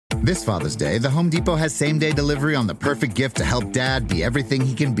This Father's Day, the Home Depot has same-day delivery on the perfect gift to help Dad be everything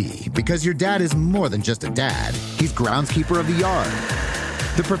he can be. Because your dad is more than just a dad. He's groundskeeper of the yard,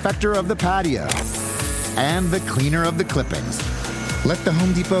 the perfecter of the patio, and the cleaner of the clippings. Let the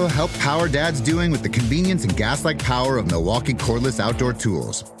Home Depot help power Dad's doing with the convenience and gas-like power of Milwaukee cordless outdoor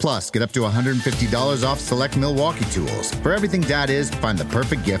tools. Plus, get up to $150 off select Milwaukee tools. For everything Dad is, find the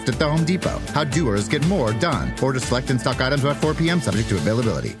perfect gift at the Home Depot. How doers get more done. Order select in-stock items by 4 p.m. subject to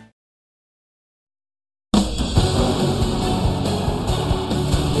availability.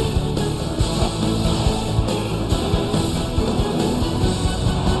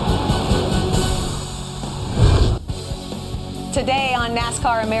 Today on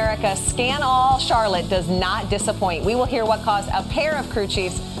NASCAR America, Scan All Charlotte does not disappoint. We will hear what caused a pair of crew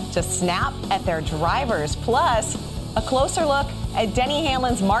chiefs to snap at their drivers. Plus, a closer look at Denny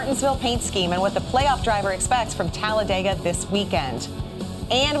Hamlin's Martinsville paint scheme and what the playoff driver expects from Talladega this weekend.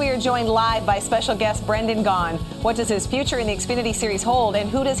 And we are joined live by special guest Brendan Gaughan. What does his future in the Xfinity Series hold, and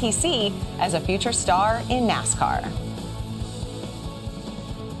who does he see as a future star in NASCAR?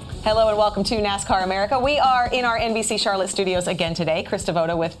 Hello and welcome to NASCAR America. We are in our NBC Charlotte studios again today. Chris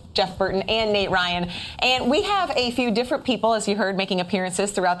Devoto with Jeff Burton and Nate Ryan. And we have a few different people, as you heard, making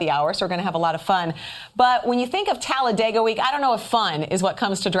appearances throughout the hour, so we're going to have a lot of fun. But when you think of Talladega Week, I don't know if fun is what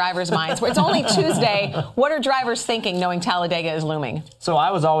comes to drivers' minds. It's only Tuesday. What are drivers thinking knowing Talladega is looming? So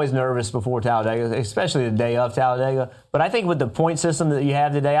I was always nervous before Talladega, especially the day of Talladega. But I think with the point system that you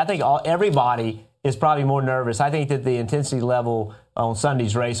have today, I think everybody is probably more nervous. I think that the intensity level on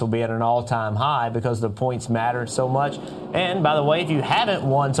Sunday's race will be at an all-time high because the points matter so much. And, by the way, if you haven't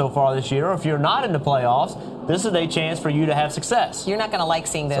won so far this year, or if you're not in the playoffs, this is a chance for you to have success. You're not going to like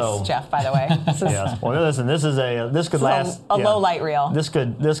seeing this, Jeff, by the way. Yes. Well, listen, this could last a low light reel. This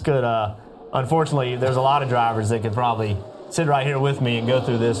could unfortunately, there's a lot of drivers that could probably sit right here with me and go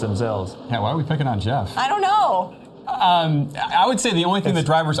through this themselves. Yeah, why are we picking on Jeff? I don't know. I would say the only thing that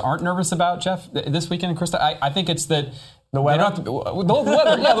drivers aren't nervous about, Jeff, this weekend, Krista, I think it's that the weather. The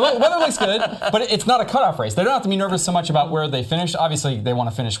weather, yeah, the weather looks good, but it's not a cutoff race. They don't have to be nervous so much about where they finish. Obviously, they want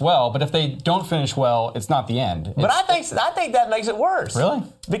to finish well, but if they don't finish well, it's not the end. But I think that makes it worse. Really?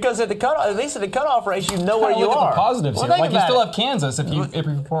 Because at least at the cutoff race, you know where you look are. At the positives here. Like you still have Kansas if you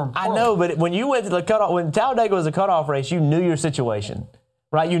perform. I know, but when you went to the cutoff, when Talladega was a cutoff race, you knew your situation,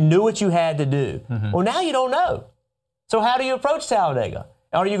 right? You knew what you had to do. Mm-hmm. Well, now you don't know. So how do you approach Talladega?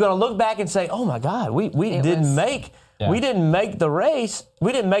 Are you going to look back and say, "Oh my God, we didn't make the race.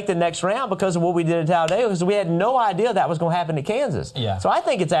 We didn't make the next round because of what we did at Talladega because we had no idea that was going to happen to Kansas." Yeah. So I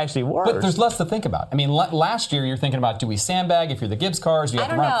think it's actually worse. But there's less to think about. I mean, last year you're thinking about, do we sandbag if you're the Gibbs cars? Do you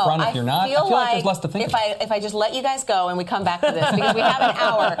have to run up front if you're not? I feel like there's less to think about. If I just let you guys go and we come back to this, because we have an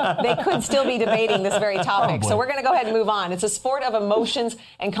hour, they could still be debating this very topic. So we're going to go ahead and move on. It's a sport of emotions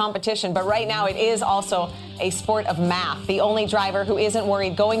and competition, but right now it is also a sport of math. The only driver who isn't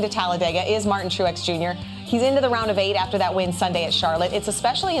worried going to Talladega is Martin Truex Jr. He's into the round of 8 after that win Sunday at Charlotte. It's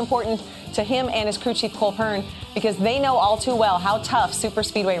especially important to him and his crew chief Cole Pearn because they know all too well how tough super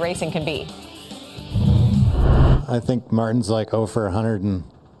speedway racing can be. I think Martin's like 0 for 100 in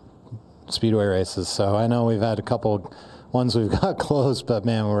speedway races. So I know we've had a couple ones we've got close, but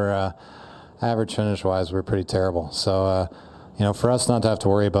man, we're average finish-wise, we're pretty terrible. So, for us not to have to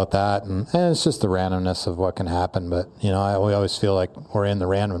worry about that, and it's just the randomness of what can happen. But, we always feel like we're in the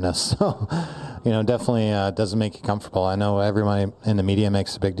randomness. So, definitely doesn't make you comfortable. I know everybody in the media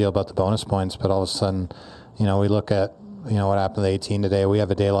makes a big deal about the bonus points, but all of a sudden, we look at, what happened to the 18 today. We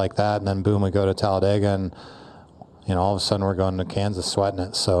have a day like that, and then boom, we go to Talladega, and, all of a sudden we're going to Kansas sweating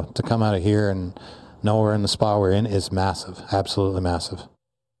it. So to come out of here and know we're in the spot we're in is massive, absolutely massive.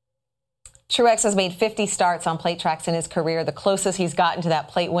 Truex has made 50 starts on plate tracks in his career, the closest he's gotten to that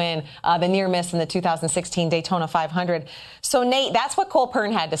plate win, the near miss in the 2016 Daytona 500. So, Nate, that's what Cole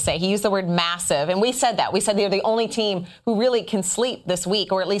Pearn had to say. He used the word massive, and we said that. We said they're the only team who really can sleep this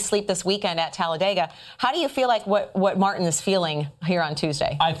week, or at least sleep this weekend at Talladega. How do you feel like what Martin is feeling here on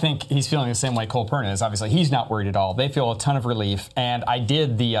Tuesday? I think he's feeling the same way Cole Pearn is. Obviously, he's not worried at all. They feel a ton of relief, and I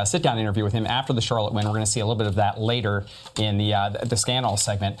did the sit-down interview with him after the Charlotte win. We're going to see a little bit of that later in the Scan All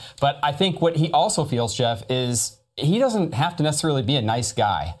segment. But I think what he also feels, Jeff, is he doesn't have to necessarily be a nice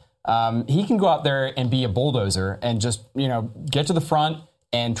guy. He can go out there and be a bulldozer and just, get to the front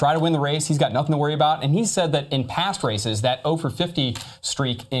and try to win the race. He's got nothing to worry about. And he said that in past races, that 0 for 50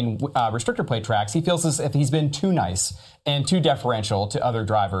 streak in restrictor plate tracks, he feels as if he's been too nice and too deferential to other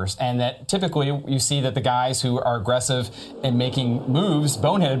drivers. And that typically you see that the guys who are aggressive and making moves,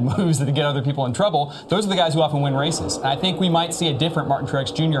 boneheaded moves that get other people in trouble, those are the guys who often win races. And I think we might see a different Martin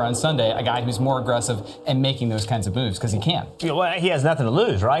Truex Jr. on Sunday, a guy who's more aggressive and making those kinds of moves because he can. Well, he has nothing to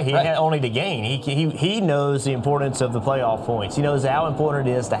lose, right? He had only to gain. He knows the importance of the playoff points. He knows how important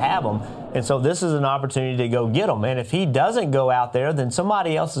it is to have them. And so this is an opportunity to go get them. And if he doesn't go out there, then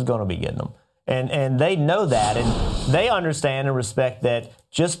somebody else is going to be getting them. And they know that, and they understand and respect that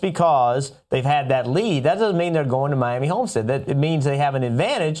just because they've had that lead, that doesn't mean they're going to Miami Homestead. That it means they have an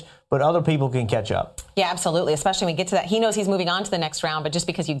advantage, but other people can catch up. Yeah, absolutely, especially when we get to that. He knows he's moving on to the next round, but just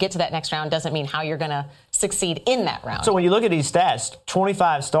because you get to that next round doesn't mean how you're going to succeed in that round. So when you look at these stats,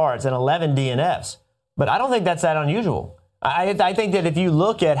 25 starts and 11 DNFs, but I don't think that's that unusual. I think that if you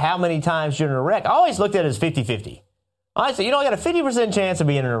look at how many times you're in a wreck, I always looked at it as 50-50. I said, I got a 50% chance of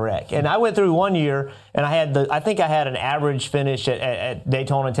being in a wreck. And I went through 1 year, and I think I had an average finish at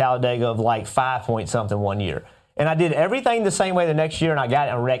Daytona and Talladega of like 5 point something 1 year. And I did everything the same way the next year, and I got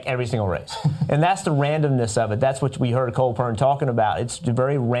in a wreck every single race. And that's the randomness of it. That's what we heard Cole Pearn talking about. It's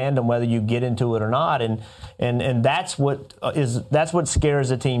very random whether you get into it or not, and that's what scares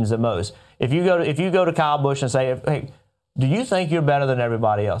the teams the most. If you go to Kyle Busch and say, hey, do you think you're better than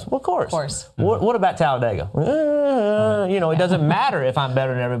everybody else? Well, of course. Of course. What about Talladega? It doesn't matter if I'm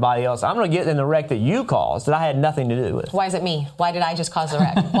better than everybody else. I'm going to get in the wreck that you caused that I had nothing to do with. Why is it me? Why did I just cause the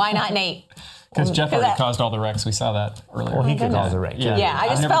wreck? Why not Nate? Because Jeff already caused all the wrecks. We saw that earlier. Well, he could cause a wreck. Yeah, I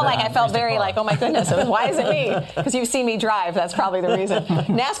just felt very like, oh my goodness, why is it me? Because you've seen me drive. That's probably the reason.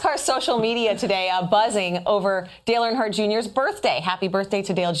 NASCAR's social media today buzzing over Dale Earnhardt Jr.'s birthday. Happy birthday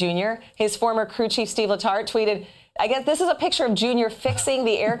to Dale Jr. His former crew chief, Steve Letarte, tweeted, I guess this is a picture of Jr. fixing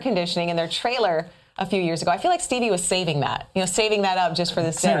the air conditioning in their trailer a few years ago. I feel like Stevie was saving that up just for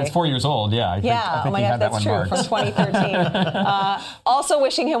this day. It's 4 years old, yeah. I think oh my gosh, that's true, from 2013. Also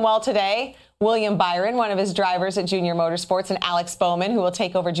wishing him well today, William Byron, one of his drivers at Junior Motorsports, and Alex Bowman, who will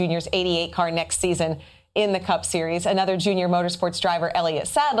take over Junior's 88 car next season in the Cup Series. Another Junior Motorsports driver, Elliott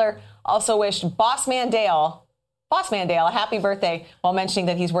Sadler, also wished Bossman Dale a happy birthday while mentioning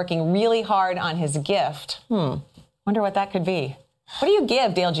that he's working really hard on his gift. Wonder what that could be. What do you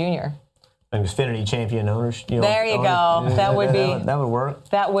give Dale Jr.? An Xfinity champion owners. There you go. That would work.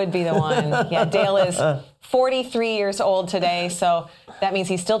 That would be the one. Yeah, Dale is 43 years old today, so that means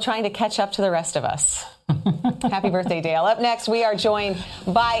he's still trying to catch up to the rest of us. Happy birthday, Dale. Up next, we are joined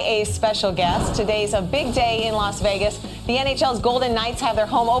by a special guest. Today's a big day in Las Vegas. The NHL's Golden Knights have their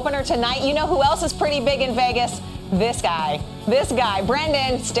home opener tonight. You know who else is pretty big in Vegas? This guy.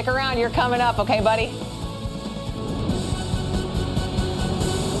 Brendan, stick around. You're coming up, okay, buddy?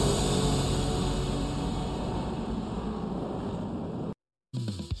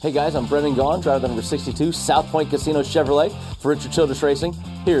 Hey guys, I'm Brendan Gaughan, driver of the number 62, South Point Casino Chevrolet for Richard Childress Racing.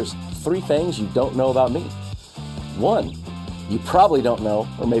 Here's 3 things you don't know about me. 1, you probably don't know,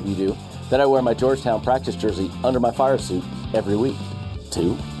 or maybe you do, that I wear my Georgetown practice jersey under my fire suit every week.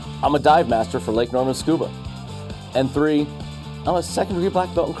 2, I'm a dive master for Lake Norman Scuba. And 3, I'm a second-degree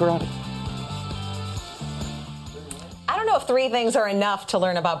black belt in karate. I don't know if 3 things are enough to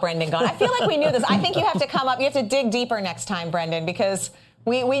learn about Brendan Gaughan. I feel like we knew this. I think you have to dig deeper next time, Brendan, because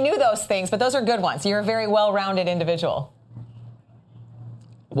we knew those things, but those are good ones. You're a very well-rounded individual.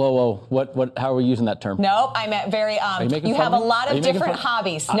 Whoa. What? How are we using that term? Nope, I meant very, you have a lot of different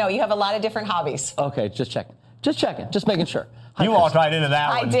hobbies. No, you have a lot of different hobbies. Okay, just checking. Just making sure. You walked right into that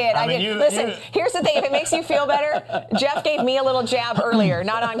one. I did. Listen, here's the thing. If it makes you feel better, Jeff gave me a little jab earlier,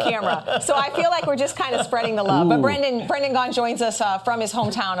 not on camera. So I feel like we're just kind of spreading the love. But Brendan Gaughan joins us from his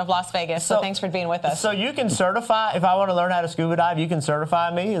hometown of Las Vegas. So thanks for being with us. So you can certify, if I want to learn how to scuba dive, you can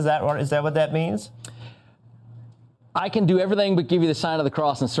certify me? Is that what that means? I can do everything but give you the sign of the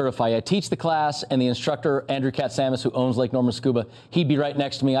cross and certify you. I teach the class, and the instructor, Andrew Katsamis, who owns Lake Norman Scuba, he'd be right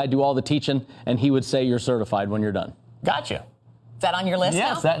next to me. I do all the teaching, and he would say, you're certified when you're done. Gotcha. Is that on your list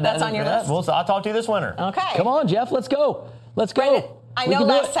now? Yes, that's on your list? Well, I'll talk to you this winter. Okay. Come on, Jeff. Let's go. Brendan, I know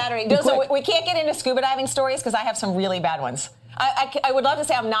last Saturday. So we can't get into scuba diving stories because I have some really bad ones. I would love to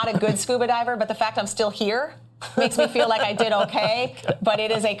say I'm not a good scuba diver, but the fact I'm still here makes me feel like I did okay. But it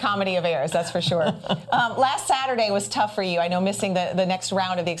is a comedy of errors, that's for sure. Last Saturday was tough for you. I know missing the next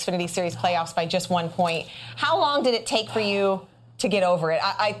round of the Xfinity Series playoffs by just 1 point. How long did it take for you to get over it?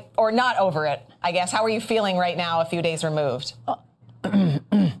 Or not over it, I guess. How are you feeling right now a few days removed?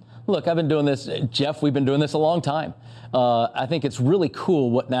 Look, I've been doing this, Jeff, we've been doing this a long time. I think it's really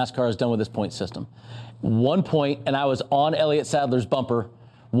cool what NASCAR has done with this point system. 1 point, and I was on Elliott Sadler's bumper.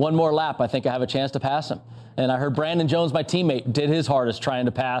 1 more lap, I think I have a chance to pass him. And I heard Brandon Jones, my teammate, did his hardest trying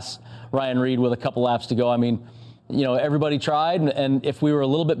to pass Ryan Reed with a couple laps to go. I mean, everybody tried, and if we were a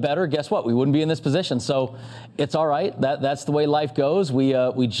little bit better, guess what? We wouldn't be in this position. So it's all right. That's the way life goes.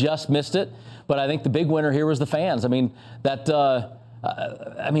 We just missed it, but I think the big winner here was the fans. I mean,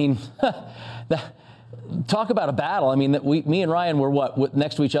 talk about a battle. I mean, me and Ryan were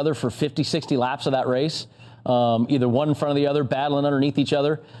next to each other for 50, 60 laps of that race. Either one in front of the other, battling underneath each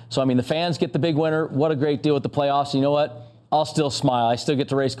other. So, I mean, the fans get the big winner. What a great deal with the playoffs. You know what? I'll still smile. I still get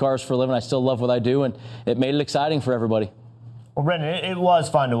to race cars for a living. I still love what I do, and it made it exciting for everybody. Well, Brendan, it was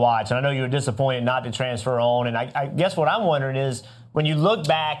fun to watch, and I know you were disappointed not to transfer on. And I guess what I'm wondering is, when you look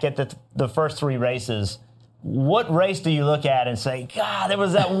back at the first 3 races, what race do you look at and say, God, there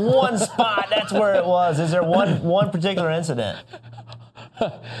was that one spot, that's where it was? Is there one particular incident?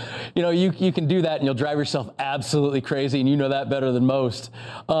 You can do that and you'll drive yourself absolutely crazy, and you know that better than most.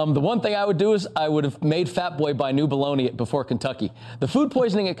 The one thing I would do is I would have made Fat Boy buy new bologna before Kentucky. The food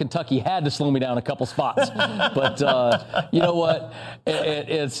poisoning at Kentucky had to slow me down a couple spots. But you know what?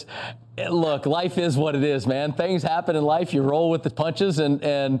 Look, life is what it is, man. Things happen in life. You roll with the punches,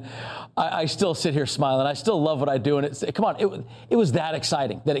 and I still sit here smiling. I still love what I do, and it was that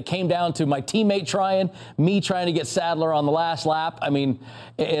exciting that it came down to my teammate me trying to get Sadler on the last lap. I mean,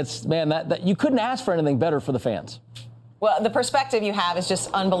 that you couldn't ask for anything better for the fans. Well, the perspective you have is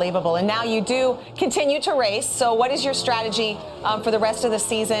just unbelievable, and now you do continue to race. So what is your strategy for the rest of the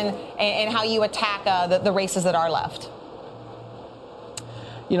season and how you attack the races that are left?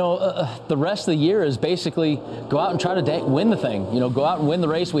 The rest of the year is basically go out and try to win the thing. Go out and win the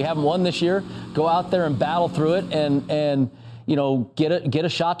race. We haven't won this year. Go out there and battle through it and get a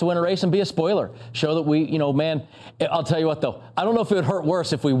shot to win a race and be a spoiler. Show that we, man, I'll tell you what, though. I don't know if it would hurt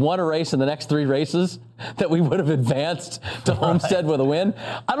worse if we won a race in the next 3 races that we would have advanced to Homestead with a win.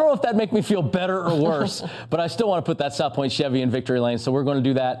 I don't know if that'd make me feel better or worse, but I still want to put that South Point Chevy in victory lane. So we're going to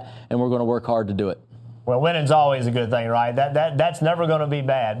do that, and we're going to work hard to do it. Well, winning's always a good thing, right? That's never going to be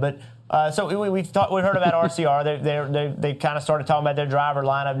bad. But so we heard about RCR. They kind of started talking about their driver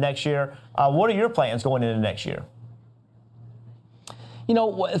lineup next year. What are your plans going into next year?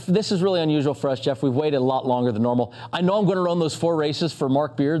 This is really unusual for us, Jeff. We've waited a lot longer than normal. I know I'm going to run those 4 races for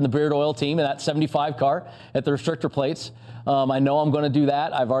Mark Beard and the Beard Oil team in that 75 car at the restrictor plates. I know I'm going to do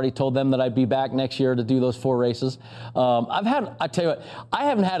that. I've already told them that I'd be back next year to do those 4 races. I tell you what, I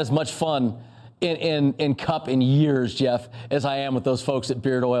haven't had as much fun in Cup in years, Jeff, as I am with those folks at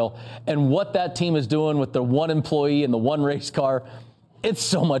Beard Oil. And what that team is doing with the 1 employee and the 1 race car, it's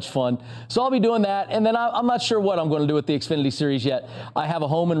so much fun. So I'll be doing that. And then I'm not sure what I'm going to do with the Xfinity Series yet. I have a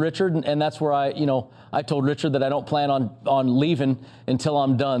home in Richard, and that's where I told Richard that I don't plan on leaving until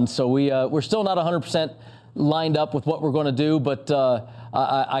I'm done. So we're still not 100% lined up with what we're going to do, but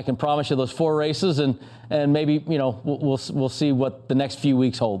I can promise you those 4 races, and maybe, we'll see what the next few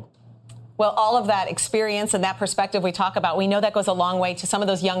weeks hold. Well, all of that experience and that perspective we talk about, we know that goes a long way to some of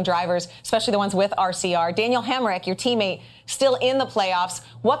those young drivers, especially the ones with RCR. Daniel Hemrick, your teammate, still in the playoffs.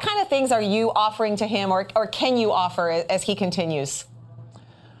 What kind of things are you offering to him or can you offer as he continues?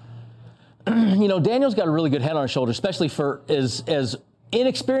 Daniel's got a really good head on his shoulder, especially for as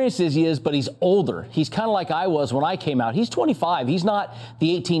inexperienced as he is, but he's older. He's kind of like I was when I came out. He's 25. He's not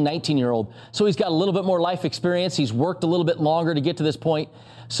the 18, 19-year-old. So he's got a little bit more life experience. He's worked a little bit longer to get to this point.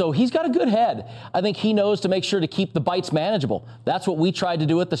 So he's got a good head. I think he knows to make sure to keep the bites manageable. That's what we tried to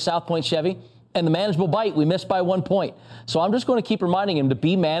do at the South Point Chevy. And the manageable bite, we missed by 1 point. So I'm just going to keep reminding him to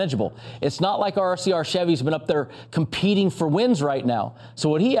be manageable. It's not like our RCR Chevy's been up there competing for wins right now. So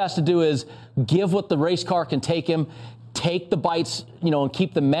what he has to do is give what the race car can take him, take the bites, and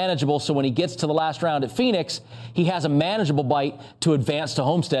keep them manageable. So when he gets to the last round at Phoenix, he has a manageable bite to advance to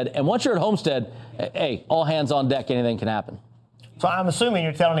Homestead. And once you're at Homestead, hey, all hands on deck, anything can happen. So I'm assuming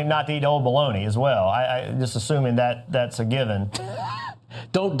you're telling him not to eat old bologna as well. I just assuming that's a given.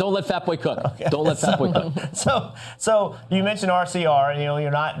 Don't let Fat Boy cook. Okay. Don't let Fat Boy cook. So you mentioned RCR, and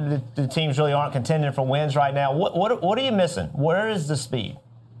you're not the teams really aren't contending for wins right now. What are you missing? Where is the speed?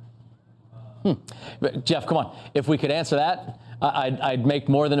 Jeff, come on. If we could answer that, I'd make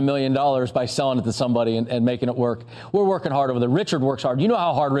more than $1 million by selling it to somebody and making it work. We're working hard over there. Richard works hard. You know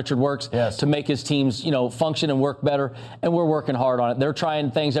how hard Richard works to make his teams, function and work better, and we're working hard on it. They're trying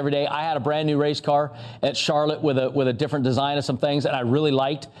things every day. I had a brand new race car at Charlotte with a different design of some things, and I really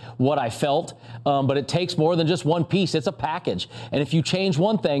liked what I felt. But it takes more than just one piece. It's a package. And if you change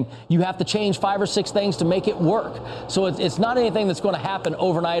one thing, you have to change 5 or 6 things to make it work. So it's not anything that's going to happen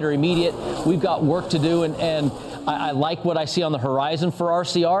overnight or immediate. We've got work to do, and I like what I see on the horizon for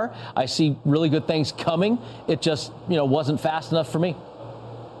RCR. I see really good things coming. It just, wasn't fast enough for me.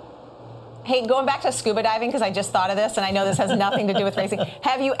 Hey, going back to scuba diving, because I just thought of this, and I know this has nothing to do with racing.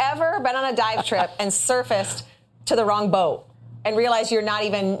 Have you ever been on a dive trip and surfaced to the wrong boat and realize you're not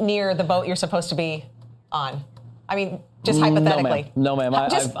even near the boat you're supposed to be on? I mean, just hypothetically. No, ma'am.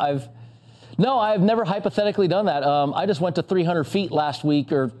 I've never hypothetically done that. I just went to 300 feet last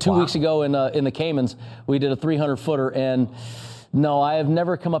week or 2 weeks ago in the Caymans. We did a 300-footer, and no, I have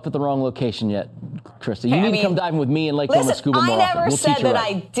never come up at the wrong location yet, Krista. You need to come diving with me in Lake Norman Scuba more often. I never said that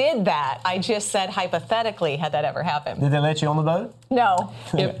I did that. I just said hypothetically had that ever happened. Did they let you on the boat? No.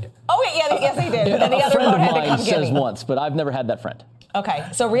 Yes, they did. And the other friend boat of had to mine come get says me. once, but I've never had that friend. Okay,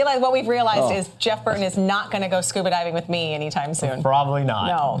 so what we've realized is Jeff Burton is not going to go scuba diving with me anytime soon. Probably not.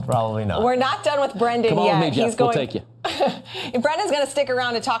 No. Probably not. We're not done with Brendan Come on yet. with me, Jeff. We'll take you. Brendan's going to stick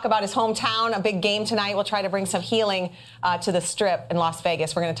around to talk about his hometown, a big game tonight. We'll try to bring some healing to the Strip in Las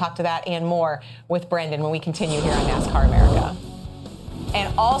Vegas. We're going to talk to that and more with Brendan when we continue here on NASCAR America.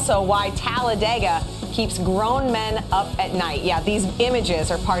 And also why Talladega keeps grown men up at night. Yeah, these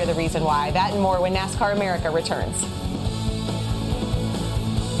images are part of the reason why. That and more when NASCAR America returns.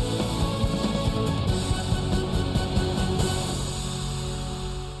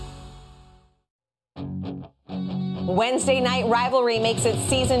 Wednesday night rivalry makes its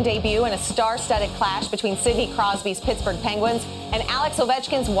season debut in a star-studded clash between Sidney Crosby's Pittsburgh Penguins and Alex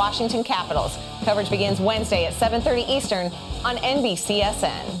Ovechkin's Washington Capitals. Coverage begins Wednesday at 7:30 Eastern on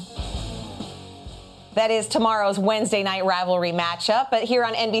NBCSN. That is tomorrow's Wednesday night rivalry matchup. But here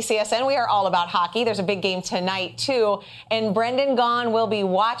on NBCSN, we are all about hockey. There's a big game tonight, too. And Brendan Gaughan will be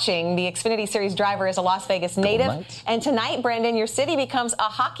watching. The Xfinity Series driver is a Las Vegas native. And tonight, Brendan, your city becomes a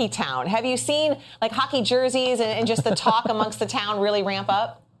hockey town. Have you seen hockey jerseys and just the talk amongst the town really ramp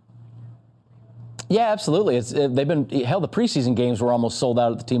up? Yeah, absolutely. They've been the preseason games were almost sold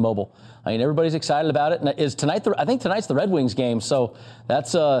out at the T-Mobile. I mean, everybody's excited about it. And I think tonight's the Red Wings game, so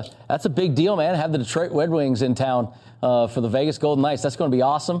that's a big deal, man. Have the Detroit Red Wings in town for the Vegas Golden Knights. That's going to be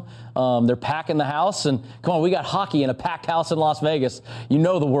awesome. They're packing the house, and come on, we got hockey in a packed house in Las Vegas. You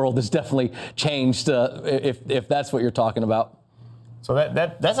know the world has definitely changed if that's what you're talking about. So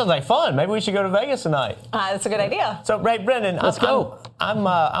that sounds like fun. Maybe we should go to Vegas tonight. That's a good idea. So, Brendan, let's go.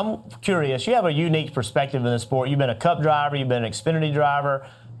 I'm curious. You have a unique perspective in the sport. You've been a Cup driver. You've been an Xfinity driver.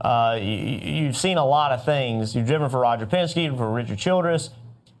 You've seen a lot of things. You've driven for Roger Penske, for Richard Childress.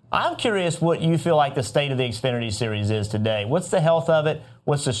 I'm curious what you feel like the state of the Xfinity Series is today. What's the health of it?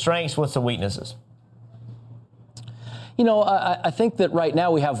 What's the strengths? What's the weaknesses? You know, I think that right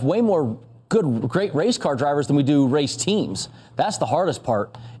now we have way more great race car drivers than we do race teams. That's the hardest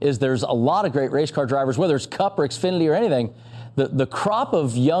part, is there's a lot of great race car drivers, whether it's Cup or Xfinity or anything. The crop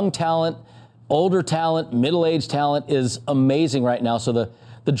of young talent, older talent, middle-aged talent is amazing right now. So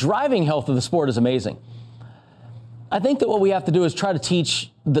the driving health of the sport is amazing. I think that what we have to do is try to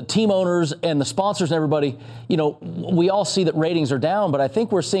teach the team owners and the sponsors and everybody, we all see that ratings are down, but I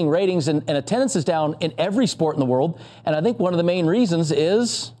think we're seeing ratings and attendance is down in every sport in the world. And I think one of the main reasons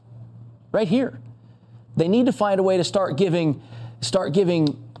is right here. They need to find a way to start giving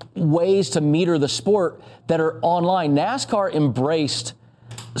ways to meter the sport that are online. NASCAR embraced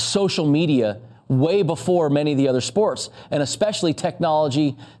social media way before many of the other sports, and especially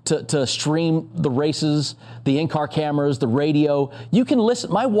technology to stream the races, the in-car cameras, the radio. You can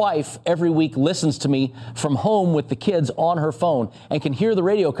listen. My wife every week listens to me from home with the kids on her phone and can hear the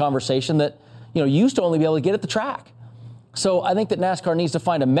radio conversation that, you used to only be able to get at the track. So I think that NASCAR needs to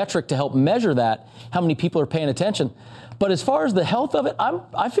find a metric to help measure that, how many people are paying attention. But as far as the health of it,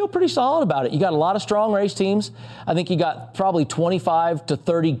 I feel pretty solid about it. You got a lot of strong race teams. I think you got probably 25 to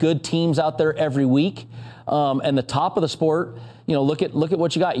 30 good teams out there every week. And the top of the sport, look at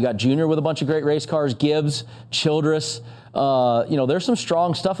what you got. You got Junior with a bunch of great race cars, Gibbs, Childress. There's some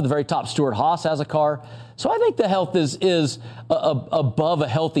strong stuff at the very top. Stuart Haas has a car. So I think the health is above a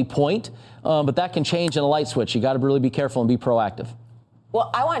healthy point. But that can change in a light switch. You got to really be careful and be proactive. Well,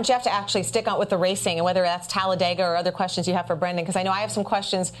 I want Jeff to actually stick on with the racing, and whether that's Talladega or other questions you have for Brendan, because I know I have some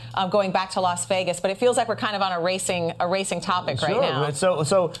questions going back to Las Vegas, but it feels like we're kind of on a racing topic right now.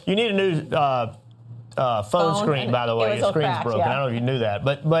 So you need a new phone screen, by the way. Your screen's broken. Yeah. I don't know if you knew that,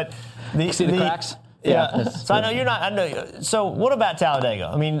 but see the cracks. Yeah. So I know you're not. I know. So what about Talladega?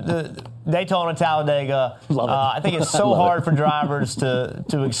 I mean, the Daytona, Talladega. I think it's so hard for drivers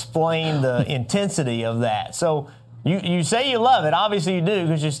to explain the intensity of that. So you say you love it. Obviously you do,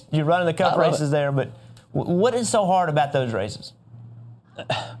 because you're running the Cup races there. But what is so hard about those races?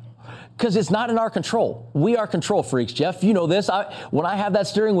 Because it's not in our control. We are control freaks, Jeff. You know this. When I have that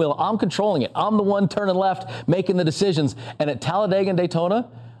steering wheel, I'm controlling it. I'm the one turning left, making the decisions. And at Talladega and Daytona,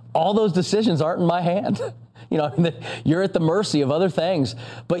 all those decisions aren't in my hand. you're at the mercy of other things.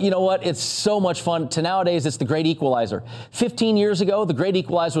 But you know what? It's so much fun. Nowadays, it's the great equalizer. 15 years ago, the great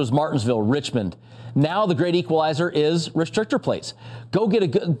equalizer was Martinsville, Richmond. Now the great equalizer is restrictor plates. Go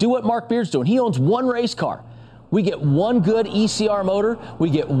do what Mark Beard's doing. He owns one race car. We get one good ECR motor. We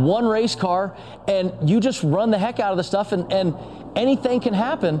get one race car, and you just run the heck out of the stuff, and anything can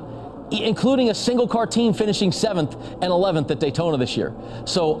happen, including a single car team finishing 7th and 11th at Daytona this year.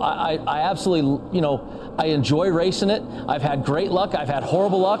 So I absolutely, I enjoy racing it. I've had great luck. I've had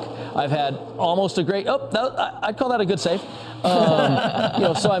horrible luck. I've had almost a great, I'd call that a good save.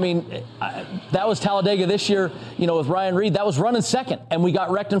 So I mean, that was Talladega this year, with Ryan Reed. That was running second, and we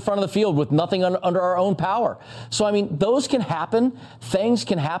got wrecked in front of the field with nothing under our own power. So I mean, those can happen. Things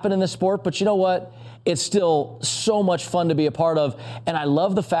can happen in this sport, but you know what? It's still so much fun to be a part of, and I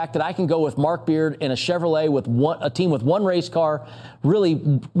love the fact that I can go with Mark Beard in a Chevrolet with a team with one race car,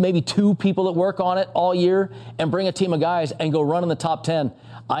 really maybe 2 people that work on it all year, and bring a team of guys and go run in the top 10.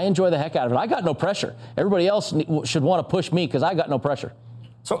 I enjoy the heck out of it. I got no pressure. Everybody else should want to push me because I got no pressure.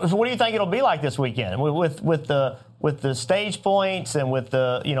 So what do you think it'll be like this weekend with the stage points and with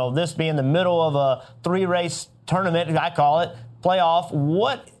the this being the middle of a 3-race tournament, I call it playoff?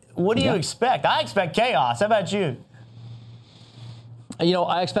 What do you expect? I expect chaos. How about you?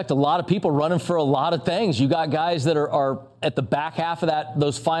 I expect a lot of people running for a lot of things. You got guys that are at the back half of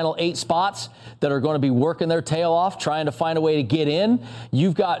those final 8 spots that are going to be working their tail off, trying to find a way to get in.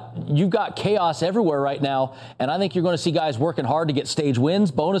 You've got chaos everywhere right now, and I think you're going to see guys working hard to get stage wins,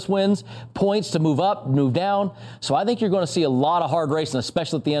 bonus wins, points to move up, move down. So I think you're going to see a lot of hard racing,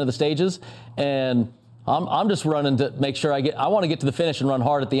 especially at the end of the stages. And I'm just running to make sure I want to get to the finish and run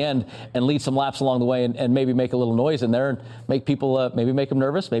hard at the end and lead some laps along the way and maybe make a little noise in there and make people, maybe make them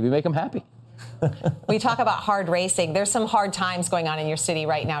nervous, maybe make them happy. We talk about hard racing. There's some hard times going on in your city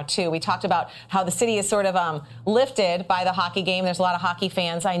right now, too. We talked about how the city is sort of lifted by the hockey game. There's a lot of hockey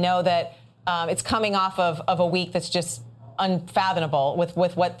fans. I know that it's coming off of a week that's just unfathomable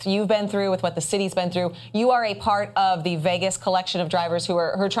with what you've been through, with what the city's been through. You are a part of the Vegas collection of drivers who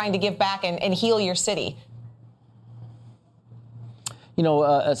are trying to give back and heal your city.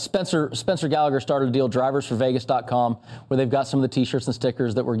 Spencer Gallagher started a deal, driversforvegas.com, where they've got some of the T-shirts and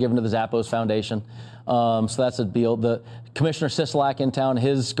stickers that were given to the Zappos Foundation. So that's a deal. The Commissioner Sisolak in town,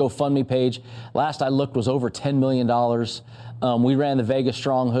 his GoFundMe page, last I looked, was over $10 million. We ran the Vegas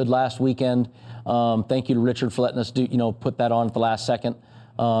Strong Hood last weekend. Thank you to Richard for letting us put that on at the last second.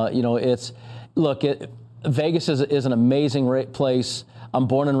 Vegas is an amazing place. I'm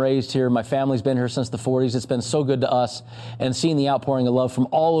born and raised here. My family's been here since the 40s. It's been so good to us, and seeing the outpouring of love from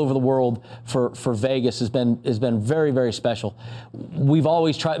all over the world for Vegas has been very, very special. We've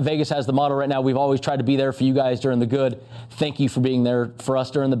always tried. Vegas has the motto right now. We've always tried to be there for you guys during the good. Thank you for being there for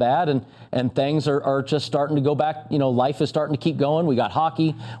us during the bad, and things are just starting to go back. Life is starting to keep going. We got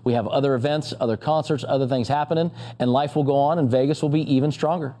hockey. We have other events, other concerts, other things happening, and life will go on, and Vegas will be even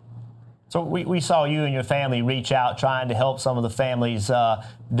stronger. So we saw you and your family reach out trying to help some of the families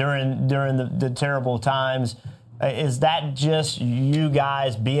during the terrible times. Is that just you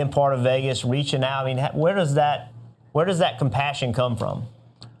guys being part of Vegas, reaching out? I mean, where does that compassion come from?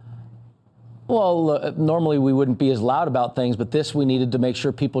 Well, normally we wouldn't be as loud about things, but this we needed to make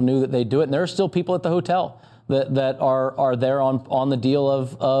sure people knew that they do it. And there are still people at the hotel that are there on the deal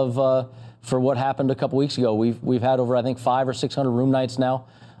of for what happened a couple weeks ago. We've had over, I think, 500 or 600 room nights now.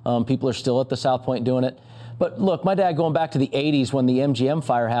 People are still at the South Point doing it. But look, my dad, going back to the 80s when the MGM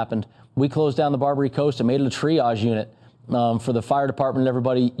fire happened, we closed down the Barbary Coast and made it a triage unit for the fire department and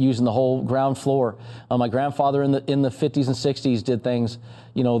everybody using the whole ground floor. My grandfather in the 50s and 60s did things,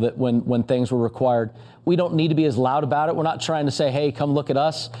 that when things were required. We don't need to be as loud about it. We're not trying to say, hey, come look at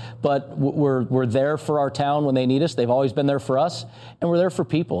us, but we're there for our town when they need us. They've always been there for us, and we're there for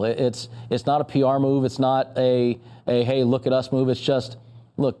people. It's not a PR move. It's not a hey, look at us move. It's just,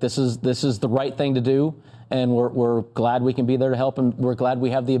 look, this is the right thing to do, and we're glad we can be there to help, and we're glad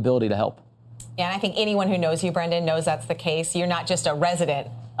we have the ability to help. Yeah, and I think anyone who knows you, Brendan, knows that's the case. You're not just a resident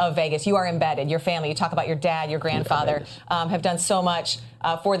of Vegas. You are embedded. Your family, you talk about your dad, your grandfather, have done so much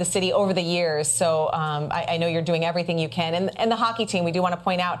for the city over the years. So I know you're doing everything you can. And the hockey team, we do want to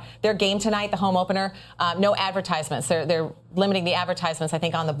point out their game tonight, the home opener, no advertisements. They're limiting the advertisements, I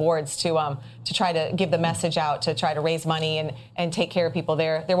think, on the boards to try to give the message out, to try to raise money and take care of people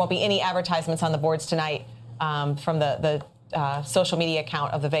there. There won't be any advertisements on the boards tonight from the social media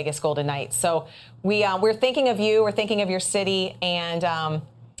account of the Vegas Golden Knights. So we're thinking of you. We're thinking of your city. And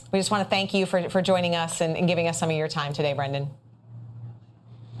we just want to thank you for joining us and giving us some of your time today, Brendan.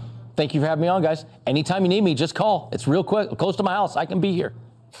 Thank you for having me on, guys. Anytime you need me, just call. It's real quick, close to my house. I can be here.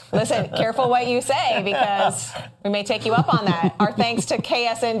 Listen, careful what you say because we may take you up on that. Our thanks to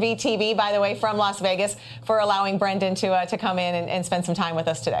KSNV TV, by the way, from Las Vegas, for allowing Brendan to come in and spend some time with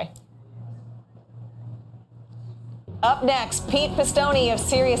us today. Up next, Pete Pistone of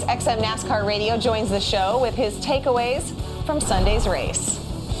Sirius XM NASCAR Radio joins the show with his takeaways from Sunday's race.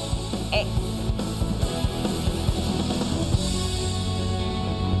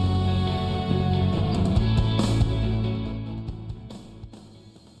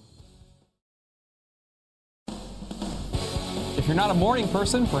 If you're not a morning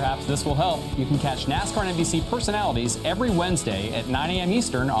person, perhaps this will help. You can catch NASCAR and NBC personalities every Wednesday at 9 a.m.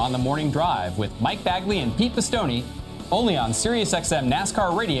 Eastern on The Morning Drive with Mike Bagley and Pete Pistone, only on SiriusXM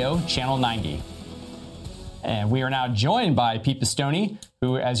NASCAR Radio, Channel 90. And we are now joined by Pete Pistone,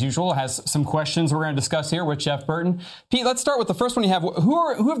 who, as usual, has some questions we're going to discuss here with Jeff Burton. Pete, let's start with the first one you have. Who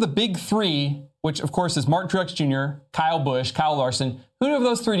are the big three, which, of course, is Martin Truex Jr., Kyle Busch, Kyle Larson. Who of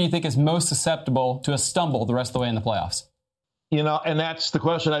those three do you think is most susceptible to a stumble the rest of the way in the playoffs? You know, and that's the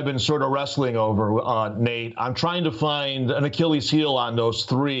question I've been sort of wrestling over, Nate. I'm trying to find an Achilles heel on those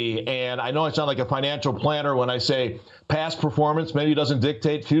three. And I know I sound like a financial planner when I say past performance maybe doesn't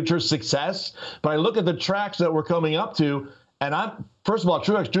dictate future success. But I look at the tracks that we're coming up to, and first of all,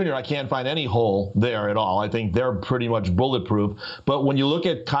 Truex Jr., I can't find any hole there at all. I think they're pretty much bulletproof. But when you look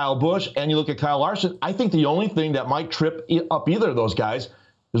at Kyle Busch and you look at Kyle Larson, I think the only thing that might trip up either of those guys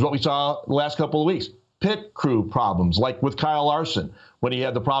is what we saw the last couple of weeks. Pit crew problems, like with Kyle Larson, when he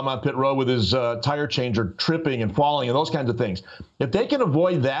had the problem on pit road with his tire changer tripping and falling and those kinds of things. If they can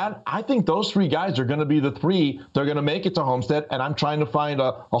avoid that, I think those three guys are going to be the three. They're going to make it to Homestead, and I'm trying to find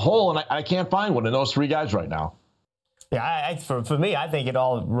a hole, and I can't find one in those three guys right now. Yeah, for me, I think it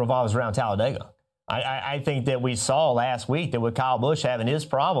all revolves around Talladega. I think that we saw last week that with Kyle Busch having his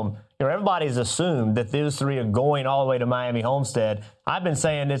problem, everybody's assumed that those three are going all the way to Miami Homestead. I've been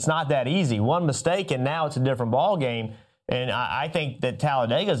saying it's not that easy. One mistake, and now it's a different ball game. And I think that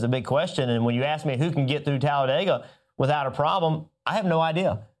Talladega is the big question. And when you ask me who can get through Talladega without a problem, I have no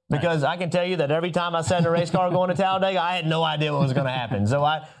idea. Because I can tell you that every time I sat in a race car going to Talladega, I had no idea what was going to happen. So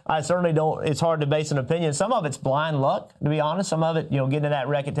I certainly don't. It's hard to base an opinion. Some of it's blind luck, to be honest. Some of it, getting in that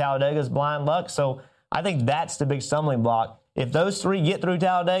wreck at Talladega is blind luck. So I think that's the big stumbling block. If those three get through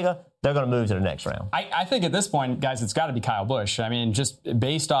Talladega, they're going to move to the next round. I think at this point, guys, it's got to be Kyle Busch. I mean, just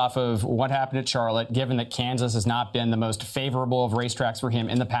based off of what happened at Charlotte, given that Kansas has not been the most favorable of racetracks for him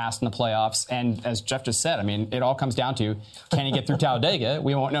in the past in the playoffs. And as Jeff just said, I mean, it all comes down to, can he get through Talladega?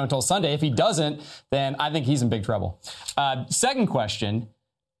 We won't know until Sunday. If he doesn't, then I think he's in big trouble. Second question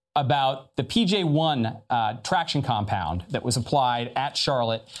about the PJ1 traction compound that was applied at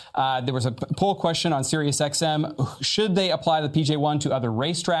Charlotte. There was a poll question on SiriusXM. Should they apply the PJ1 to other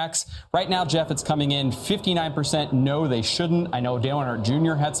racetracks? Right now, Jeff, it's coming in 59% no, they shouldn't. I know Dale Earnhardt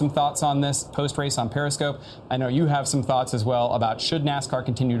Jr. had some thoughts on this post-race on Periscope. I know you have some thoughts as well about should NASCAR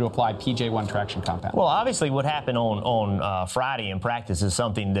continue to apply PJ1 traction compound? Well, obviously what happened on Friday in practice is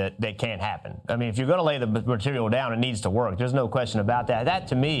something that can't happen. I mean, if you're going to lay the material down, it needs to work. There's no question about that. That,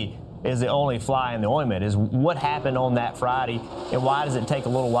 to me, is the only fly in the ointment, is what happened on that Friday and why does it take a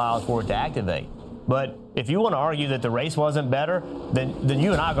little while for it to activate. But if you want to argue that the race wasn't better, then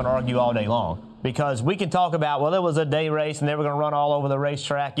you and I are going to argue all day long, because we can talk about, well, it was a day race and they were going to run all over the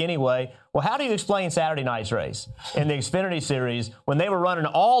racetrack anyway. Well, how do you explain Saturday night's race in the Xfinity Series when they were running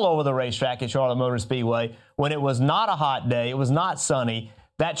all over the racetrack at Charlotte Motor Speedway, when it was not a hot day, it was not sunny,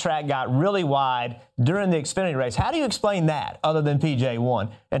 that track got really wide during the Xfinity race? How do you explain that other than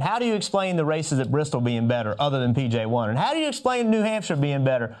PJ1? And how do you explain the races at Bristol being better other than PJ1? And how do you explain New Hampshire being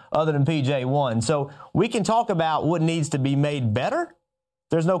better other than PJ1? So we can talk about what needs to be made better.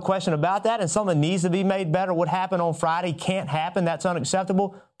 There's no question about that. And something needs to be made better. What happened on Friday can't happen. That's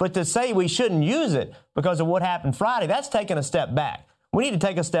unacceptable. But to say we shouldn't use it because of what happened Friday, that's taking a step back. We need to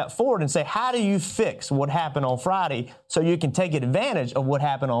take a step forward and say, how do you fix what happened on Friday so you can take advantage of what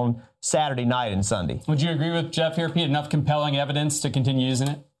happened on Saturday night and Sunday? Would you agree with Jeff here, Pete? Enough compelling evidence to continue using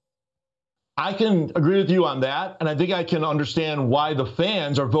it? I can agree with you on that, and I think I can understand why the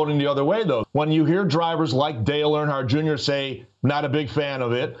fans are voting the other way, though. When you hear drivers like Dale Earnhardt Jr. say, not a big fan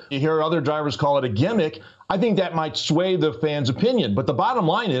of it, you hear other drivers call it a gimmick, I think that might sway the fans' opinion. But the bottom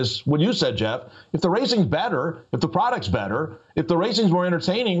line is, what you said, Jeff, if the racing's better, if the product's better, if the racing's more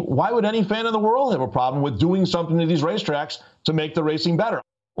entertaining, why would any fan in the world have a problem with doing something to these racetracks to make the racing better?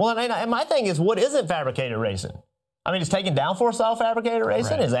 Well, and my thing is, what isn't fabricated racing? I mean, it's taking downforce off fabricated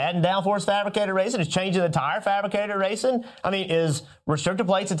racing. Right. Is adding downforce fabricated racing. Is changing the tire fabricated racing. I mean, is restrictor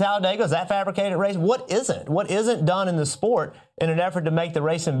plates at Talladega, is that fabricated racing? What isn't? What isn't done in the sport in an effort to make the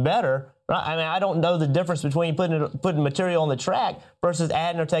racing better? I mean, I don't know the difference between putting material on the track versus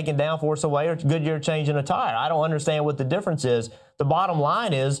adding or taking downforce away or Goodyear changing a tire. I don't understand what the difference is. The bottom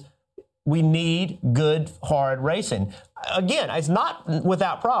line is we need good, hard racing. Again, it's not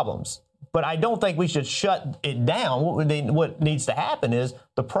without problems. But I don't think we should shut it down. What needs to happen is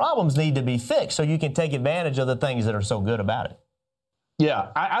the problems need to be fixed so you can take advantage of the things that are so good about it. Yeah,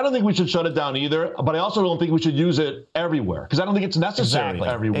 I don't think we should shut it down either, but I also don't think we should use it everywhere because I don't think it's necessary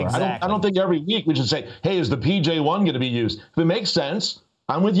everywhere. Exactly. I don't think every week we should say, hey, is the PJ1 going to be used? If it makes sense,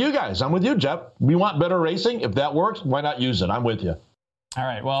 I'm with you guys. I'm with you, Jeff. We want better racing. If that works, why not use it? I'm with you. All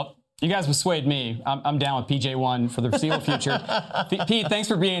right, well, you guys persuade me. I'm down with PJ1 for the foreseeable future. Pete, thanks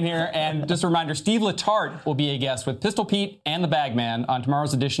for being here. And just a reminder, Steve Letarte will be a guest with Pistol Pete and the Bagman on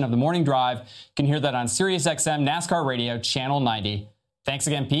tomorrow's edition of The Morning Drive. You can hear that on SiriusXM NASCAR Radio, Channel 90. Thanks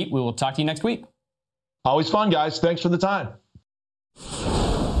again, Pete. We will talk to you next week. Always fun, guys. Thanks for the time.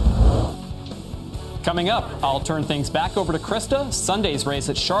 Coming up, I'll turn things back over to Krista. Sunday's race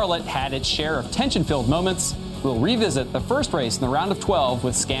at Charlotte had its share of tension-filled moments. We'll revisit the first race in the round of 12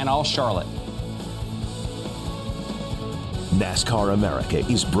 with Scan-All Charlotte. NASCAR America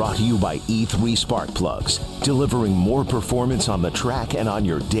is brought to you by E3 Spark Plugs, delivering more performance on the track and on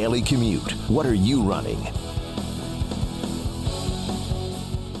your daily commute. What are you running?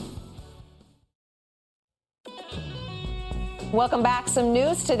 Welcome back. Some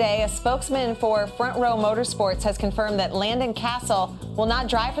news today. A spokesman for Front Row Motorsports has confirmed that Landon Castle will not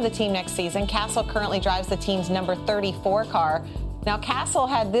drive for the team next season. Castle currently drives the team's number 34 car. Now, Castle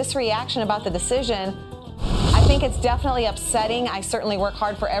had this reaction about the decision. I think it's definitely upsetting. I certainly work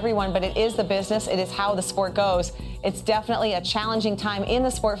hard for everyone, but it is the business. It is how the sport goes. It's definitely a challenging time in the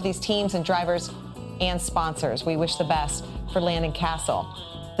sport for these teams and drivers and sponsors. We wish the best for Landon Castle.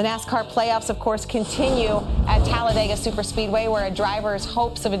 The NASCAR playoffs, of course, continue at Talladega Superspeedway, where a driver's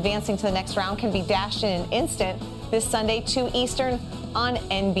hopes of advancing to the next round can be dashed in an instant this Sunday, 2 Eastern on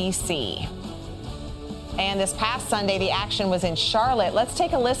NBC. And this past Sunday, the action was in Charlotte. Let's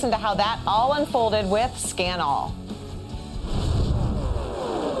take a listen to how that all unfolded with Scan All.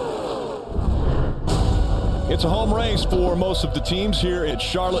 It's a home race for most of the teams here at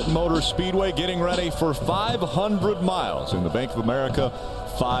Charlotte Motor Speedway, getting ready for 500 miles in the Bank of America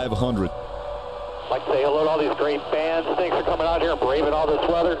 500. I'd like to say hello to all these great fans. Thanks for coming out here and braving all this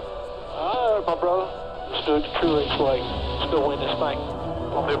weather. My brother. Stood true and swing. Still win this thing.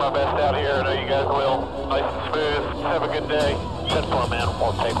 I'll do my best out here. I know you guys will. Nice and smooth. Have a good day. Set for man.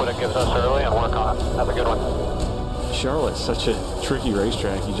 We'll take what it gives us early and work on it. Have a good one. Charlotte's such a tricky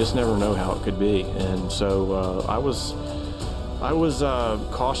racetrack. You just never know how it could be. And so I was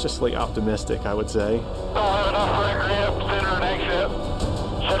cautiously optimistic, I would say. Don't have enough for a grip, center and exit.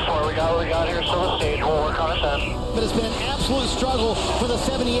 Set for we got here, so the stage. We'll work on it then. But it's been an absolute struggle for the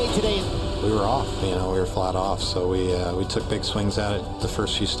 78 today. We were off, we were flat off, so we took big swings at it the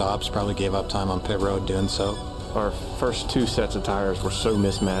first few stops, probably gave up time on pit road doing so. Our first 2 sets of tires were so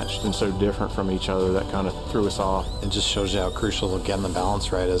mismatched and so different from each other that kind of threw us off. It just shows you how crucial getting the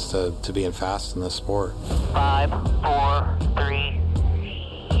balance right is to being fast in this sport. 5, 4, 3.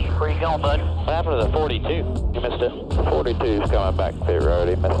 Where you going, bud? What happened to the 42? You missed it. The 42's coming back to pit road.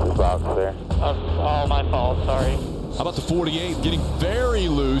 He missed his box there. That's all my fault, sorry. How about the 48 getting very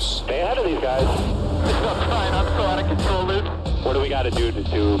loose? Stay ahead of these guys. It's not fine. I'm so out of control, Luke. What do we got to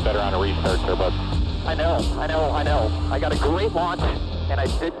do better on a restart, sir, bud? I know. I got a great launch, and I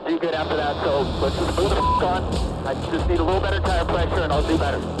didn't do good after that, so let's just move the on. I just need a little better tire pressure, and I'll do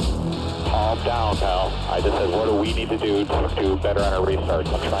better. Calm down, pal. I just said, what do we need to do better on our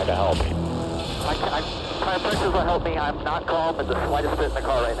restarts? I'm trying to help. Tire pressures will help me. I'm not calm at the slightest bit in the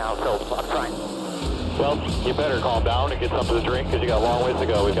car right now, so I'm trying. Well, you better calm down and get something to drink because you got a long ways to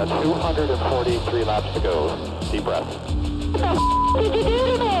go. We've got 243 laps to go. Deep breath. What the did you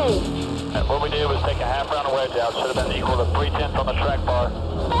do to me? And what we did was take a half round of wedge out. Should have been equal to 3/10 on the track bar.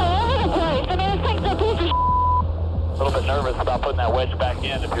 Oh, all over the place. I mean, this thing's a piece of A little bit nervous about putting that wedge back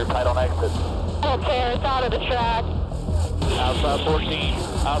in if you're tight on exit. I don't care. It's out of the track. Outside 14.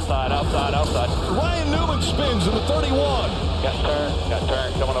 Outside. Ryan Newman spins in the 31. Got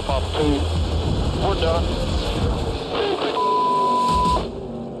turn. Coming up off 2. We're done.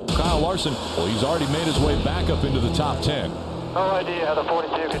 Kyle Larson, he's already made his way back up into the top 10. No idea how the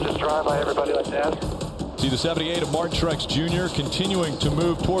 42 could just drive by everybody like that. See the 78 of Martin Truex Jr. continuing to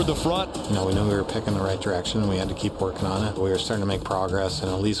move toward the front. We knew we were picking the right direction and we had to keep working on it. We were starting to make progress and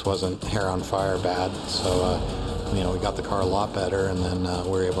at least wasn't hair on fire bad. So we got the car a lot better, and then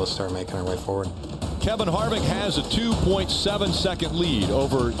we were able to start making our way forward. Kevin Harvick has a 2.7-second lead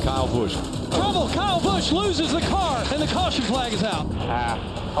over Kyle Busch. Trouble! Kyle Busch loses the car, and the caution flag is out.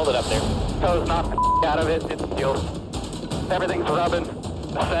 Hold it up there. Toes knocked the out of it. It's sealed. Everything's rubbing.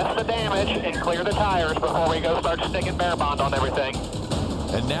 Assess the damage and clear the tires before we go start sticking bear bond on everything.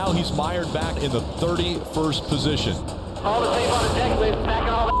 And now he's mired back in the 31st position. All the tape on the deck list, backing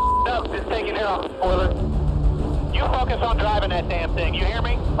all the up, just taking it off the spoiler. You focus on driving that damn thing, you hear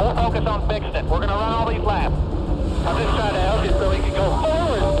me? We'll focus on fixing it. We're going to run all these laps. I'm just trying to help you so we can go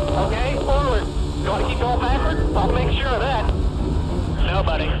forward, okay? Forward. You want to keep going backward? I'll make sure of that. No,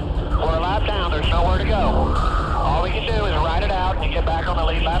 buddy. We're a lap down. There's nowhere to go. All we can do is ride it out and get back on the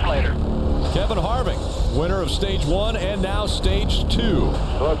lead lap later. Kevin Harvick, winner of Stage 1 and now Stage 2.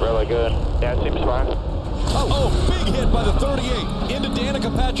 Look really good. Yeah, it seems fine. Oh, big hit by the 38 into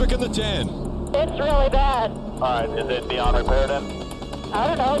Danica Patrick in the 10. It's really bad. All right, is it beyond repair then? I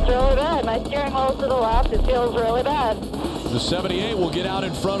don't know, it's really bad. My steering wheel's to the left, it feels really bad. The 78 will get out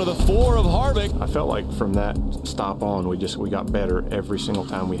in front of the 4 of Harvick. I felt like from that stop on, we got better every single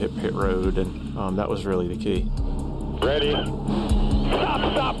time we hit pit road, and that was really the key. Ready?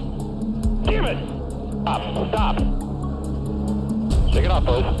 Stop! Give it! Stop! Shake it off,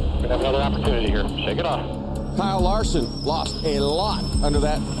 folks. We're going to have another opportunity here. Shake it off. Kyle Larson lost a lot under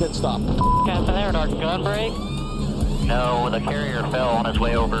that pit stop. Captain there, our gun brake? No, the carrier fell on his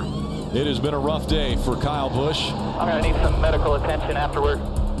way over. It has been a rough day for Kyle Busch. I'm going to need some medical attention afterward.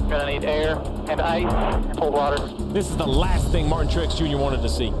 I'm going to need air and ice and cold water. This is the last thing Martin Truex Jr. wanted to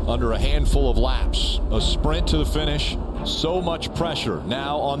see. Under a handful of laps, a sprint to the finish. So much pressure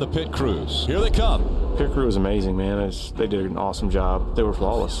now on the pit crews. Here they come. Pit crew was amazing, man. They did an awesome job. They were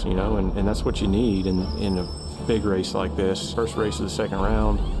flawless, and that's what you need in a big race like this. First race of the second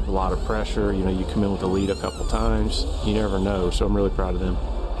round, a lot of pressure. You come in with the lead a couple times. You never know, so I'm really proud of them.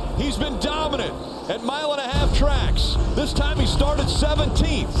 He's been dominant at 1.5 mile tracks. This time he started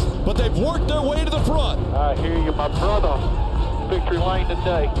 17th, but they've worked their way to the front. I hear you, my brother. Victory lane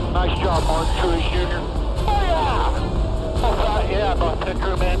today. Nice job, Martin Truex Jr. Oh, yeah! Yeah, my pit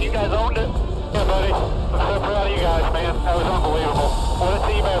crew, man. You guys owned it. Yeah, buddy. I'm so proud of you guys, man. That was unbelievable. What a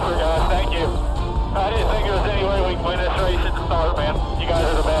team effort, guys. Thank you. I didn't think there was any way we could win this race at the start, man. You guys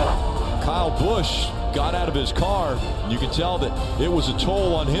are the best. Kyle Busch got out of his car. You can tell that it was a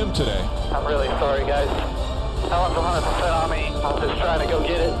toll on him today. I'm really sorry, guys. That one's 100% on me. I'm just trying to go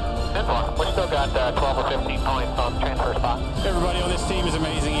get it. We still got 12 or 15 points on transfer spot. Everybody on this team is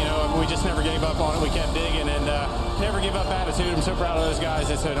amazing. We just never gave up on it. We kept digging and never give up attitude. I'm so proud of those guys.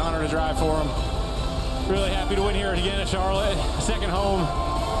 It's an honor to drive for them. Really happy to win here again at Charlotte. Second home.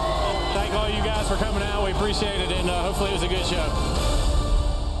 Thank all you guys for coming out. We appreciate it, and hopefully it was a good show.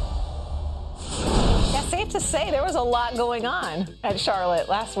 Yeah, safe to say there was a lot going on at Charlotte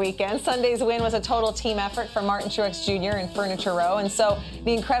last weekend. Sunday's win was a total team effort for Martin Truex Jr. in Furniture Row, and so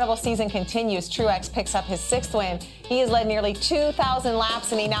the incredible season continues. Truex picks up his 6th win. He has led nearly 2,000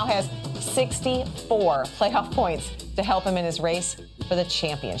 laps, and he now has 64 playoff points to help him in his race for the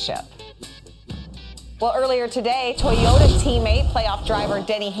championship. Well, earlier today, Toyota teammate, playoff driver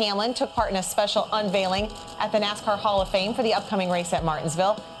Denny Hamlin took part in a special unveiling at the NASCAR Hall of Fame for the upcoming race at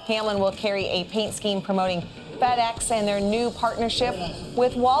Martinsville. Hamlin will carry a paint scheme promoting FedEx and their new partnership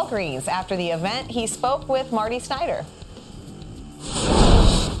with Walgreens. After the event, he spoke with Marty Snyder.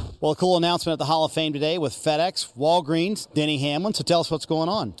 Well, a cool announcement at the Hall of Fame today with FedEx, Walgreens, Denny Hamlin. So tell us what's going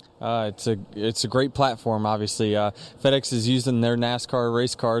on. It's a great platform, obviously. FedEx is using their NASCAR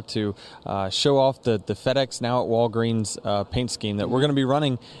race car to show off the FedEx Now at Walgreens paint scheme that we're going to be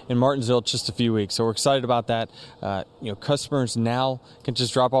running in Martinsville in just a few weeks. So we're excited about that. Customers now can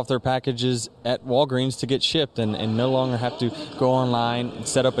just drop off their packages at Walgreens to get shipped and no longer have to go online and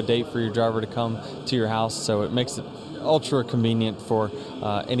set up a date for your driver to come to your house. So it makes it ultra convenient for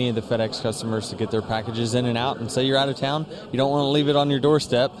any of the FedEx customers to get their packages in and out. And say you're out of town, you don't want to leave it on your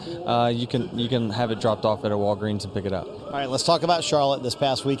doorstep, you can have it dropped off at a Walgreens and pick it up. All right, let's talk about Charlotte this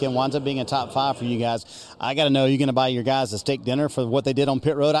past weekend. Winds up being a top 5 for you guys. I got to know, you're going to buy your guys a steak dinner for what they did on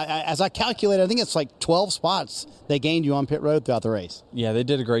pit road. As I calculated, I think it's like 12 spots they gained you on pit road throughout the race. Yeah, they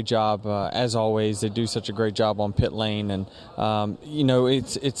did a great job. As always, they do such a great job on pit lane. And,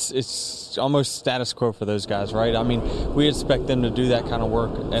 it's almost status quo for those guys, right? I mean, we expect them to do that kind of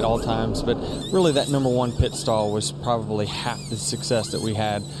work at all times. But really, that number one pit stall was probably half the success that we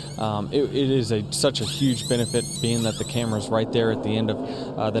had. It is such a huge benefit being that the camera's right there at the end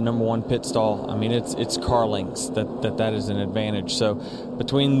of the number one pit stall. I mean, it's car lengths that is an advantage. So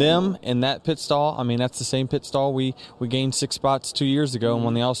between them and that pit stall, I mean, that's the same pit stall we gained 6 spots 2 years ago and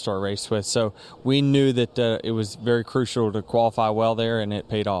won the All-Star race with. So we knew that it was very crucial to qualify well there, and it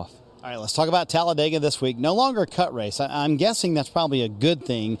paid off. All right, let's talk about Talladega this week. No longer a cut race. I'm guessing that's probably a good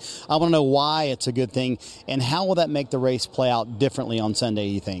thing. I want to know why it's a good thing, and how will that make the race play out differently on Sunday,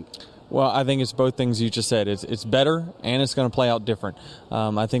 you think? Well, I think it's both things you just said. It's better, and it's going to play out different.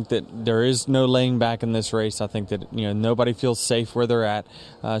 I think that there is no laying back in this race. I think that nobody feels safe where they're at.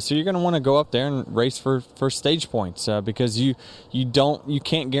 So you're going to want to go up there and race for stage points because you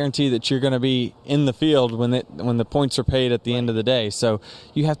can't guarantee that you're going to be in the field when the points are paid at the end of the day. So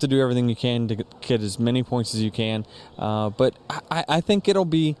you have to do everything you can to get as many points as you can. But I think it'll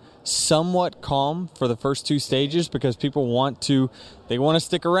be somewhat calm for the first 2 stages because people want to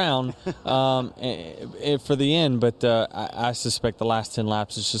stick around for the end, but I suspect the last 10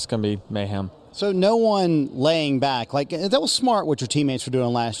 laps is just going to be mayhem. So no one laying back. Like, that was smart what your teammates were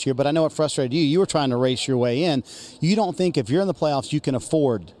doing last year, but I know it frustrated you. You were trying to race your way in. You don't think if you're in the playoffs you can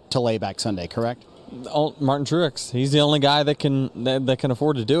afford to lay back Sunday, correct? Martin Truex, he's the only guy that can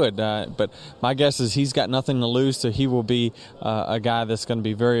afford to do it. But my guess is he's got nothing to lose, so he will be a guy that's going to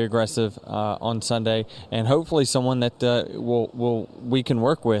be very aggressive on Sunday, and hopefully someone that we can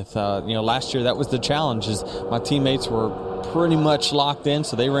work with. Last year that was the challenge. Is my teammates were pretty much locked in,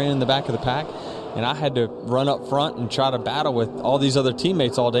 so they ran in the back of the pack. And I had to run up front and try to battle with all these other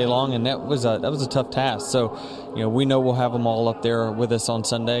teammates all day long, and that was a tough task. So, we know we'll have them all up there with us on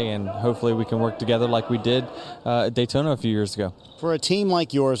Sunday, and hopefully we can work together like we did at Daytona a few years ago. For a team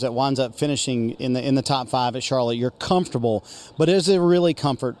like yours that winds up finishing in the top 5 at Charlotte, you're comfortable, but is it really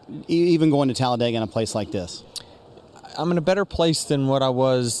comfort even going to Talladega in a place like this? I'm in a better place than what I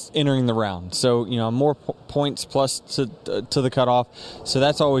was entering the round. So, more points plus to the cutoff. So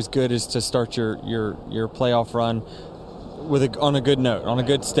that's always good, is to start your playoff run on a good note, on a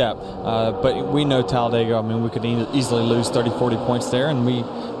good step. But we know Talladega, I mean, we could easily lose 30, 40 points there, and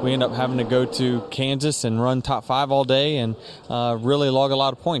we end up having to go to Kansas and run top 5 all day and really log a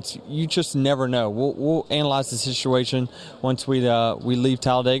lot of points. You just never know. We'll analyze the situation once we leave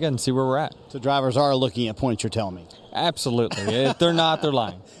Talladega and see where we're at. So drivers are looking at points, you're telling me? Absolutely. If they're not, they're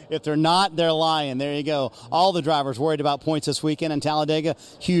lying. If they're not, they're lying. There you go. All the drivers worried about points this weekend in Talladega.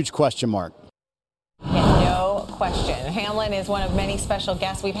 Huge question mark. No question. Hamlin is one of many special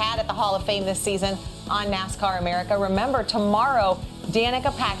guests we've had at the Hall of Fame this season on NASCAR America. Remember, tomorrow,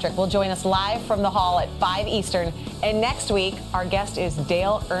 Danica Patrick will join us live from the Hall at 5 Eastern. And next week, our guest is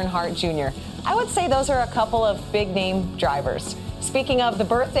Dale Earnhardt Jr. I would say those are a couple of big-name drivers. Speaking of the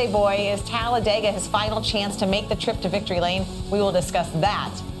birthday boy, is Talladega his final chance to make the trip to victory lane? We will discuss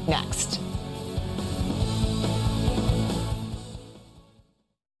that next.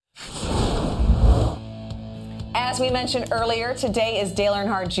 As we mentioned earlier, today is Dale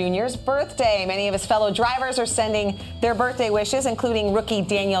Earnhardt Jr.'s birthday. Many of his fellow drivers are sending their birthday wishes, including rookie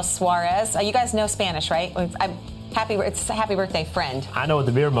Daniel Suarez. You guys know Spanish, right? It's happy birthday, friend. I know what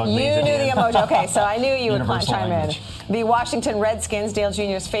the beer mug means. You knew the emoji. Okay, so I knew you would chime in. The Washington Redskins, Dale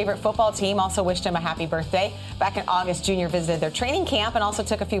Jr.'s favorite football team, also wished him a happy birthday. Back in August, Jr. visited their training camp and also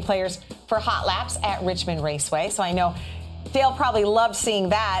took a few players for hot laps at Richmond Raceway. So I know Dale probably loved seeing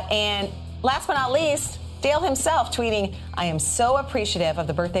that. And last but not least, Dale himself tweeting, "I am so appreciative of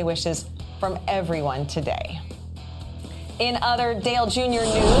the birthday wishes from everyone today." In other Dale Jr.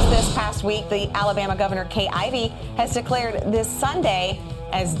 news, this past week, the Alabama Governor Kay Ivey has declared this Sunday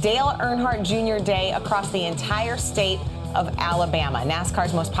as Dale Earnhardt Jr. Day across the entire state of Alabama.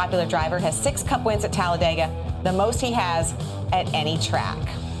 NASCAR's most popular driver has 6 Cup wins at Talladega, the most he has at any track.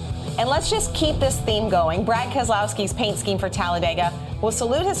 And let's just keep this theme going. Brad Keselowski's paint scheme for Talladega will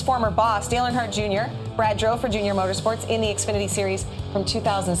salute his former boss, Dale Earnhardt Jr. Brad drove for Junior Motorsports in the Xfinity Series from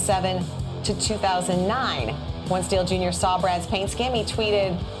 2007 to 2009. Once Dale Jr. saw Brad's paint scheme, he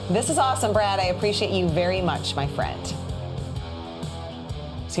tweeted, "This is awesome, Brad. I appreciate you very much, my friend."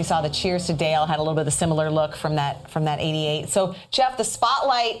 So you saw the cheers to Dale, had a little bit of a similar look from that 88. So, Jeff, the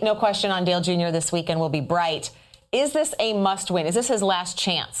spotlight, no question, on Dale Jr. this weekend will be bright. Is this a must-win? Is this his last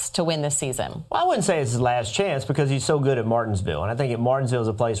chance to win this season? Well, I wouldn't say it's his last chance because he's so good at Martinsville. And I think Martinsville is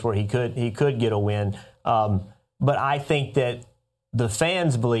a place where he could get a win. But I think that the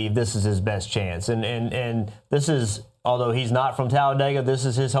fans believe this is his best chance. And this is, although he's not from Talladega, this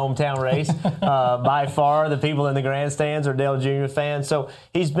is his hometown race. By far, the people in the grandstands are Dale Jr. fans. So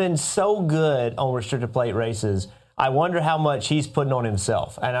he's been so good on restricted plate races. I wonder how much he's putting on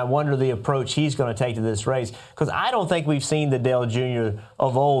himself, and I wonder the approach he's going to take to this race, because I don't think we've seen the Dale Jr.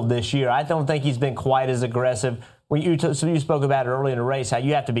 of old this year. I don't think he's been quite as aggressive. So you spoke about it early in the race, how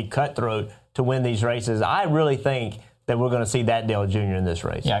you have to be cutthroat to win these races. I really think that we're going to see that Dale Jr. in this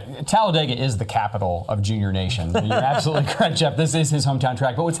race. Yeah, Talladega is the capital of Junior Nation. You're absolutely correct, Jeff. This is his hometown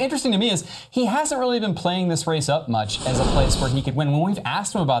track. But what's interesting to me is he hasn't really been playing this race up much as a place where he could win. When we've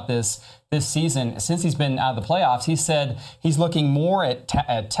asked him about this season, since he's been out of the playoffs, he said he's looking more at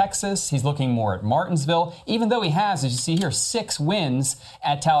Texas. He's looking more at Martinsville, even though he has, as you see here, 6 wins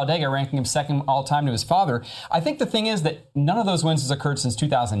at Talladega, ranking him second all-time to his father. I think the thing is that none of those wins has occurred since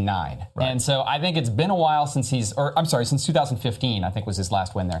 2009. Right. And so I think it's been a while since since 2015, I think was his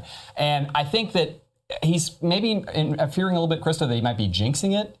last win there. And I think that he's maybe fearing a little bit, Krista, that he might be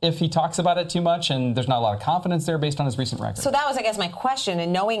jinxing it if he talks about it too much, and there's not a lot of confidence there based on his recent record. So that was, I guess, my question.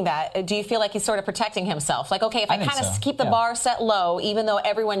 And knowing that, do you feel like he's sort of protecting himself? Like, okay, if I kind of keep the bar set low, even though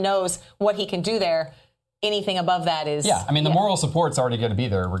everyone knows what he can do there, anything above that is... Yeah, I mean, the moral support's already going to be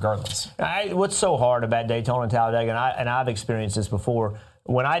there regardless. What's so hard about Daytona and Talladega, and I've experienced this before,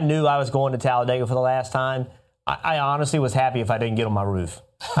 when I knew I was going to Talladega for the last time, I honestly was happy if I didn't get on my roof.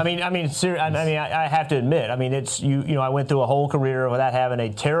 I have to admit, it's I went through a whole career without having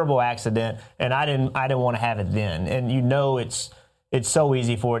a terrible accident, and I didn't want to have it then. And it's so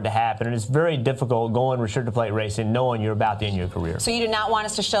easy for it to happen, and it's very difficult going restrictor plate racing knowing you're about to end your career. So you do not want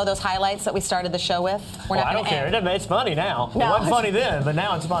us to show those highlights that we started the show with? I don't care. It's funny now. No. It wasn't funny then, but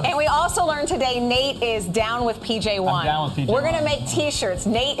now it's funny. And we also learned today Nate is down with PJ1. I'm down with PJ1. We're going to make T-shirts.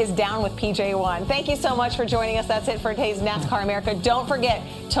 Nate is down with PJ1. Thank you so much for joining us. That's it for today's NASCAR America. Don't forget,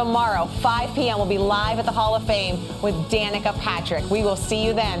 tomorrow, 5 p.m., we'll be live at the Hall of Fame with Danica Patrick. We will see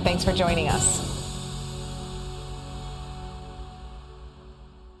you then. Thanks for joining us.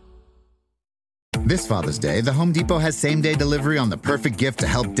 This Father's Day, the Home Depot has same-day delivery on the perfect gift to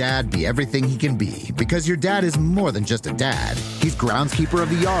help Dad be everything he can be. Because your dad is more than just a dad. He's groundskeeper of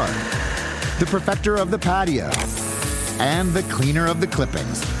the yard, the perfecter of the patio, and the cleaner of the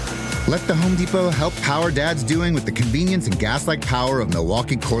clippings. Let the Home Depot help power Dad's doing with the convenience and gas-like power of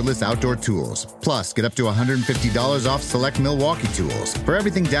Milwaukee cordless outdoor tools. Plus, get up to $150 off select Milwaukee tools. For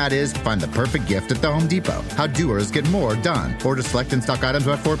everything Dad is, find the perfect gift at the Home Depot. How doers get more done. Order select in stock items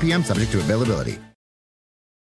by 4 p.m. subject to availability.